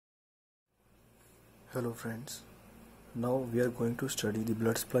Hello friends, now we are going to study the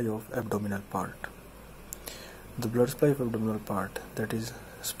blood supply of abdominal part. The blood supply of abdominal part, that is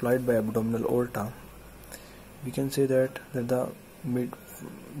supplied by abdominal aorta, we can say that the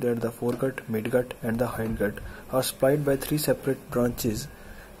foregut, midgut and the hindgut are supplied by three separate branches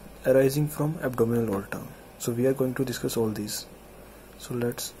arising from abdominal aorta. So we are going to discuss all these. So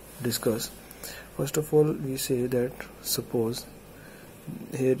let's discuss. First of all, we say that suppose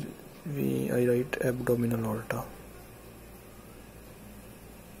here I write abdominal aorta.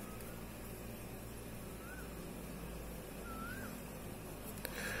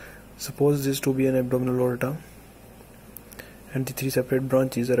 Suppose this to be an abdominal aorta and the three separate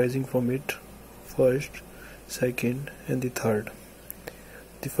branches arising from it, first, second and the third.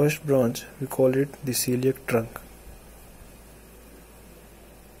 The first branch, we call it the coeliac trunk.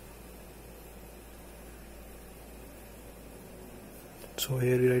 So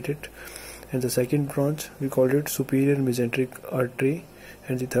here we write it. And the second branch, we call it superior mesenteric artery,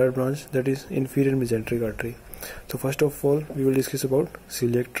 and the third branch, that is inferior mesenteric artery. So first of all, we will discuss about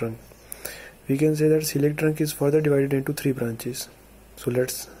coeliac trunk. We can say that coeliac trunk is further divided into three branches. So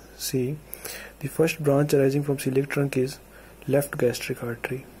let's see. The first branch arising from coeliac trunk is left gastric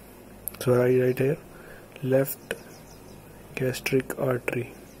artery. So I write here left gastric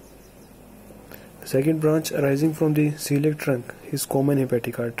artery. The second branch arising from the coeliac trunk is common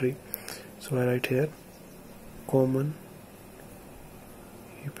hepatic artery. So I write here common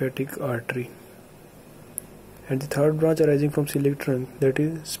hepatic artery. And the third branch arising from coeliac trunk, that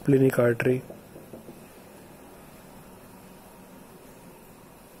is splenic artery.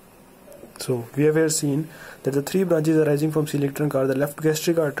 So we have here seen that the three branches arising from coeliac trunk are the left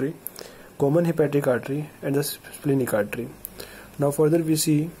gastric artery, common hepatic artery and the splenic artery. Now further we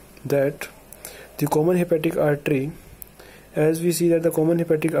see that the common hepatic artery, as we see that the common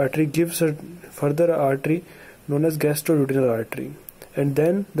hepatic artery gives a further artery known as gastroduodenal artery, and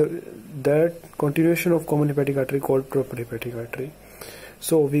then that continuation of common hepatic artery called proper hepatic artery.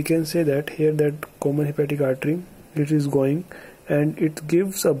 So we can say that here that common hepatic artery, it is going and it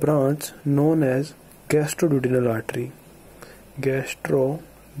gives a branch known as gastroduodenal artery.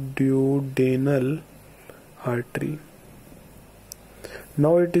 Gastroduodenal artery.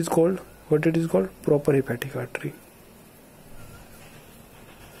 Now it is called, what it is called? Proper hepatic artery.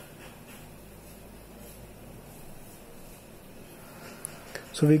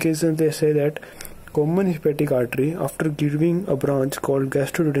 So we can say that common hepatic artery, after giving a branch called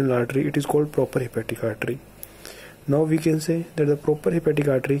gastroduodenal artery, it is called proper hepatic artery. Now we can say that the proper hepatic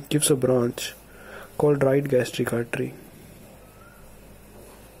artery gives a branch called right gastric artery.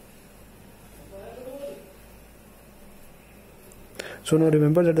 So now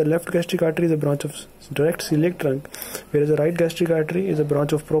remember that the left gastric artery is a branch of direct coeliac trunk, whereas the right gastric artery is a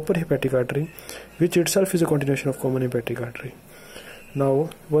branch of proper hepatic artery, which itself is a continuation of common hepatic artery. Now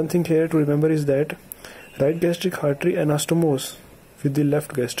one thing here to remember is that right gastric artery anastomose with the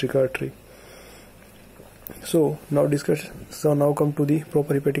left gastric artery. So now come to the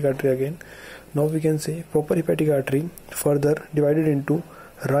proper hepatic artery again. Now we can say proper hepatic artery further divided into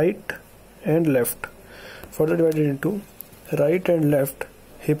right and left. Further divided into right and left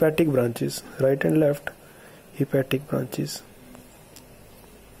hepatic branches. Right and left hepatic branches.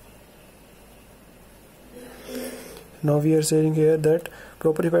 Now we are saying here that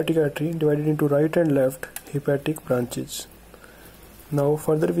proper hepatic artery divided into right and left hepatic branches. Now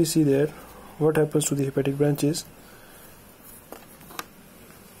further we see there what happens to the hepatic branches.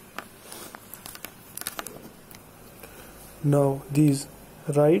 Now these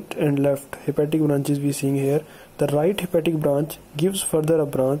right and left hepatic branches we seeing here. The right hepatic branch gives further a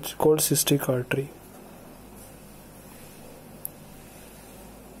branch called cystic artery.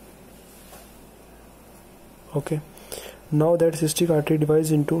 Okay. Now that cystic artery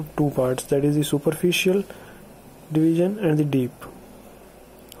divides into two parts, that is the superficial division and the deep.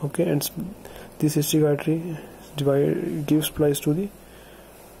 Okay, and the cystic artery gives place to the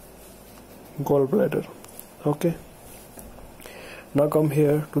gallbladder. Okay. Now come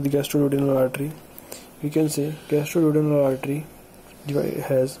here to the gastroduodenal artery. We can say gastroduodenal artery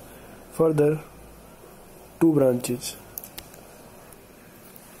has further two branches.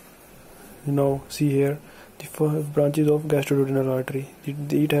 Now see here the first branches of gastroduodenal artery.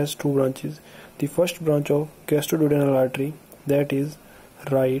 It has two branches. The first branch of gastroduodenal artery, that is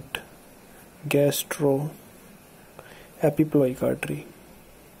right gastroepiploic artery.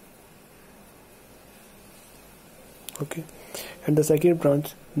 Okay, and the second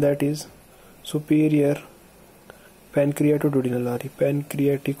branch, that is superior pancreatoduodenal artery,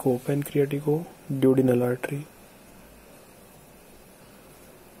 pancreatico-duodenal artery.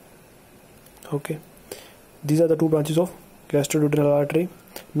 Okay, These are the two branches of gastroduodenal artery.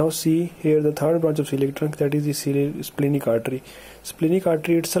 Now see here the third branch of celiac trunk, that is the splenic artery. Splenic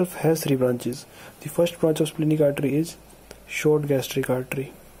artery itself has three branches. The first branch of splenic artery is short gastric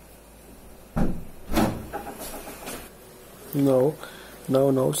artery. Now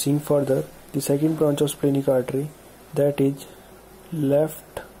seeing further, the second branch of splenic artery, that is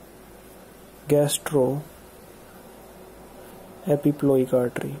left gastroepiploic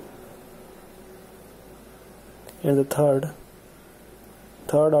artery. And the third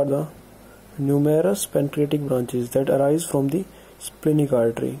are the numerous pancreatic branches that arise from the splenic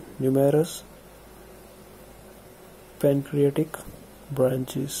artery. Numerous pancreatic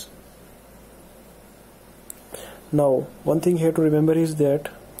branches. Now, one thing here to remember is that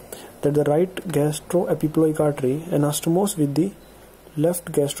the right gastroepiploic artery anastomoses with the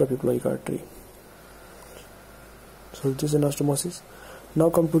left gastroepiploic artery. So this is anastomosis. Now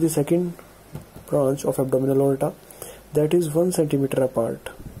come to the second branch of abdominal aorta, that is 1 centimeter apart.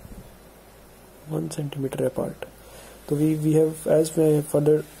 1 centimeter apart. So we have, as we have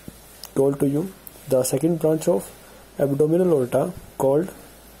further told to you, the second branch of abdominal aorta called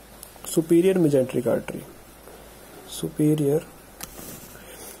superior mesenteric artery. Superior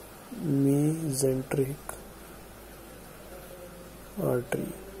mesenteric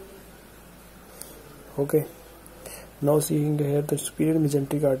artery. Okay. Now seeing here the superior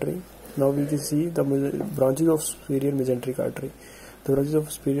mesenteric artery. Now we can see the branches of superior mesenteric artery. The branches of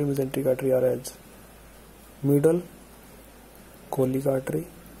superior mesenteric artery are as middle coeliac artery,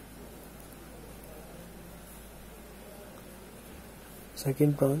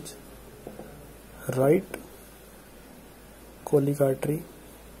 second branch right coeliac artery,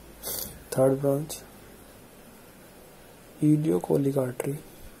 third branch iliocoeliac artery,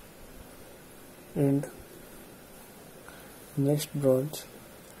 and next branch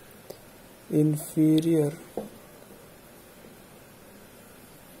inferior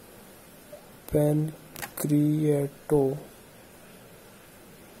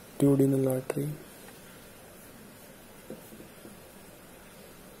pancreatoduodenal artery.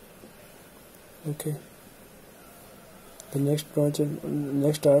 Okay. The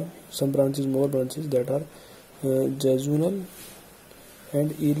next are some branches, more branches, that are jejunal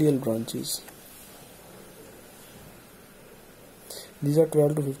and ileal branches. These are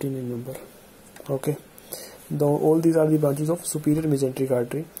 12 to 15 in number. Okay. All these are the branches of superior mesenteric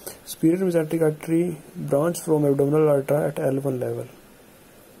artery. Superior mesenteric artery branch from abdominal aorta at L1 level.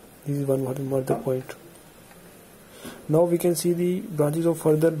 This is one more point. Now we can see the branches of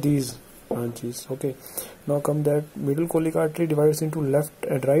further these branches. Okay. Now come that middle coeliac artery divides into left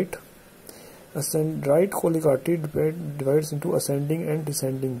and right. Right coeliac artery divides into ascending and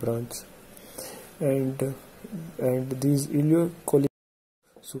descending branch. And these iliocoeliac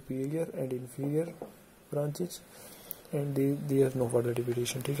superior and inferior branches, and they have no further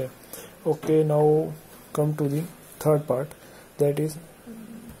division. Okay, now come to the third part, that is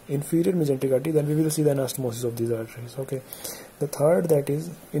inferior mesenteric artery. Then we will see the anastomosis of these arteries. Okay, the third, that is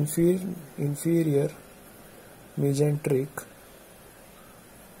inferior mesenteric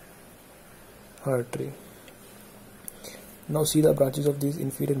artery. Now see the branches of this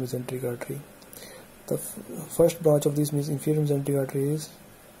inferior mesenteric artery. The first branch of this inferior mesenteric artery is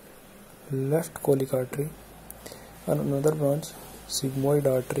left coeliac artery, and another branch sigmoid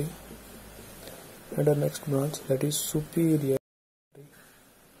artery, and the next branch, that is superior artery.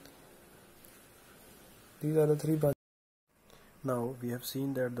 These are the three branches. Now we have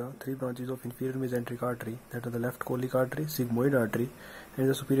seen that the three branches of inferior mesenteric artery, that are the left coeliac artery, sigmoid artery, and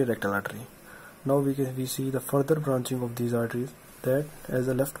the superior rectal artery. Now we see the further branching of these arteries, that as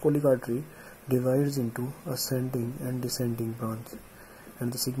the left coeliac artery divides into ascending and descending branch,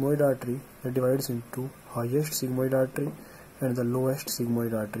 and the sigmoid artery that divides into highest sigmoid artery and the lowest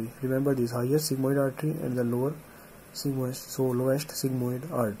sigmoid artery. Remember this, highest sigmoid artery and the lowest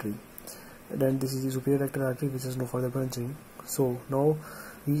sigmoid artery. And then this is the superior rectal artery, which has no further branching. So now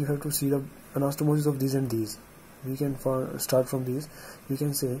we have to see the anastomosis of these and these. We can start from these. We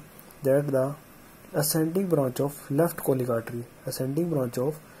can say that the ascending branch of left coeliac artery,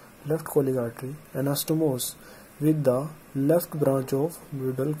 anastomose with the left branch of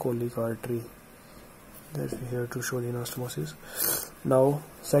middle coeliac artery. That we have to show the anastomosis. Now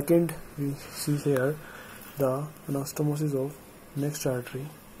second, we see here the anastomosis of next artery.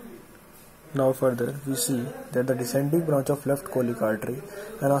 Now further we see that the descending branch of left coeliac artery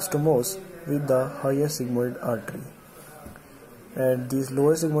anastomose with the highest sigmoid artery, and this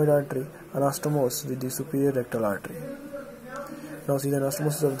lower sigmoid artery anastomose with the superior rectal artery. Now see the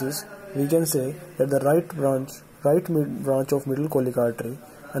anastomosis of this. We can say that the right branch of middle coeliac artery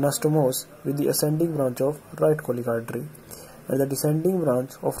Anastomosis with the ascending branch of right colic artery, and the descending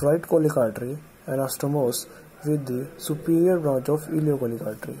branch of right colic artery, anastomosis with the superior branch of ileocolic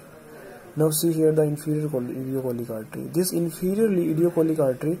artery. Now see here the inferior ileocolic artery. This inferior ileocolic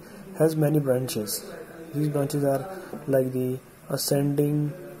artery has many branches. These branches are like the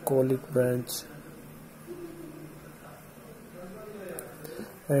ascending colic branch,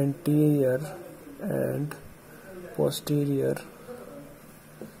 anterior and posterior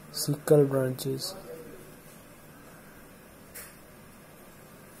cecal branches,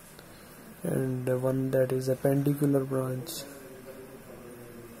 and one that is appendicular branch,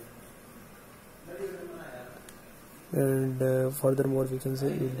 and furthermore we can say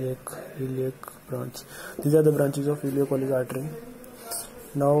iliac branch. These are the branches of ileocolic artery.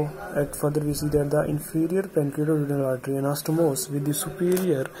 Now further we see that the inferior pancreatoduodenal artery anastomosis with the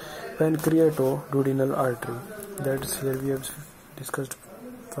superior pancreatoduodenal artery. That's here we have discussed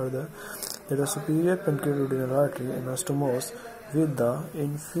further that the superior pancreatoduodenal artery anastomosis with the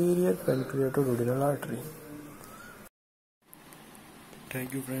inferior pancreatoduodenal artery.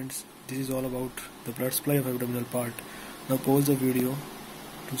 Thank you friends. This is all about the blood supply of abdominal part. Now pause the video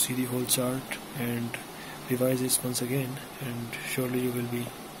to see the whole chart and revise this once again, and surely you will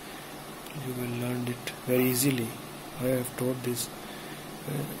learn it very easily. I have taught this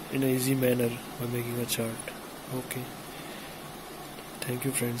in an easy manner by making a chart. Okay. Thank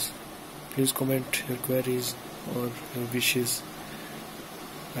you friends. Please comment your queries or your wishes.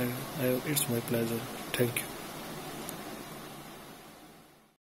 It's my pleasure. Thank you.